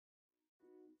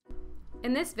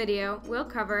In this video, we'll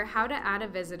cover how to add a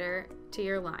visitor to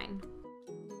your line.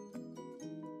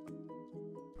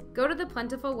 Go to the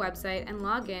Plentiful website and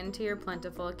log in to your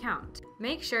Plentiful account.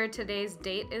 Make sure today's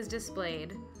date is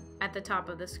displayed at the top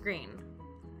of the screen.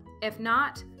 If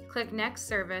not, click Next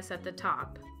Service at the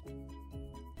top.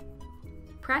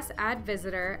 Press Add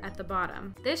Visitor at the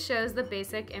bottom. This shows the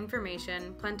basic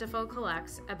information Plentiful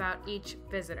collects about each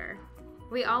visitor.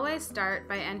 We always start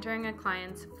by entering a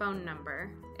client's phone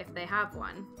number, if they have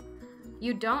one.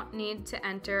 You don't need to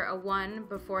enter a 1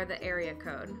 before the area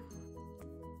code.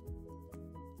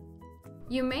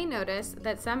 You may notice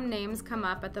that some names come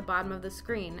up at the bottom of the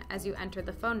screen as you enter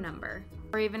the phone number,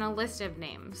 or even a list of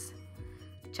names.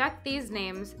 Check these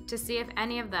names to see if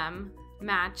any of them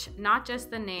match not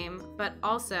just the name, but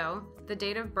also the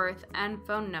date of birth and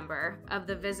phone number of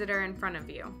the visitor in front of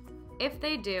you. If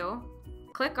they do,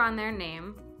 click on their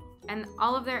name, and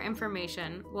all of their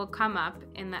information will come up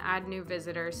in the Add New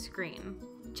Visitor screen.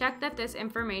 Check that this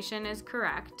information is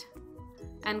correct,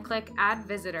 and click Add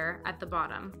Visitor at the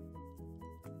bottom.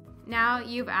 Now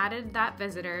you've added that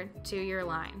visitor to your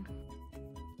line.